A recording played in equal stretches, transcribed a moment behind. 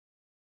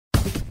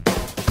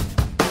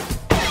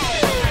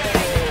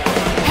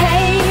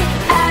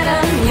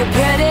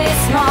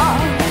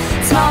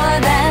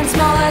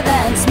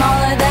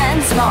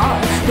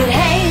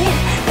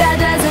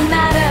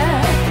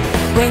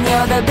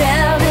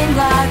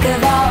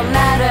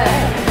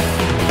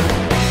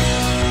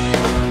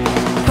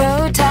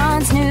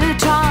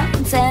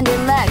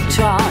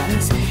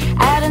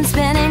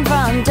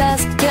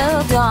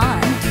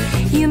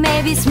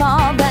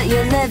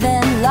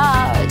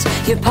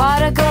Your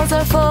particles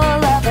are full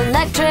of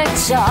electric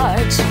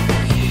charge.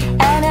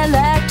 An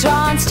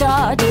electron's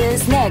charge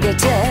is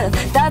negative.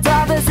 That's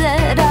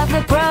opposite of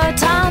the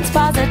proton's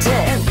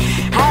positive.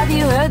 Have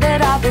you heard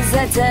that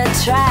opposites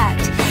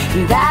attract?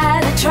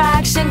 That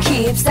attraction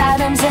keeps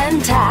atoms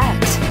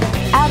intact.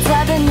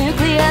 Outside the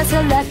nucleus,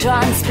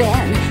 electrons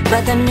spin,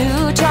 but the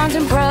neutrons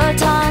and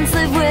protons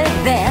live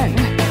within.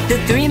 The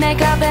three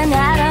make up an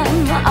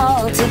atom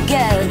all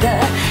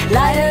together,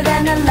 lighter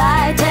than the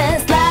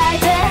lightest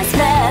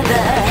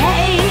feather.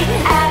 Hey,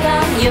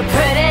 atom, you're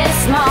pretty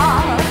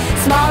small,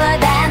 smaller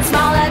than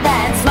small.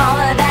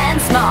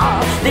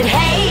 But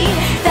hey,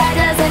 that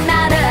doesn't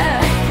matter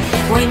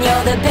when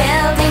you're the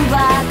building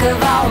block of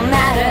all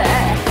matter.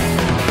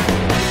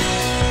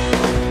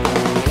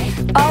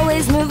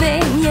 Always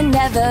moving, you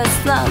never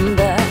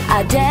slumber,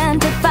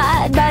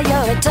 identified by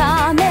your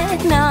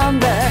atomic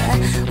number.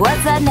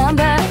 What's that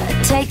number?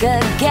 Take a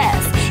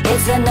guess.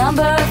 It's the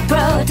number of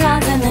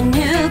protons in the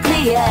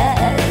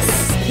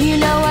nucleus. You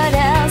know what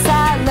else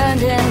I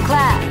learned in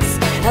class?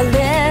 A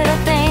little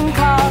thing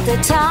called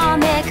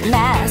atomic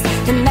mass.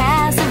 The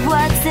mass of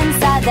what's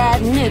inside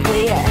that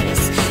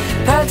nucleus.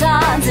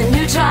 Protons and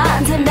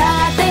neutrons and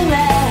nothing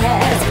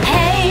less.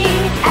 Hey,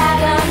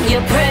 atom,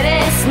 you're pretty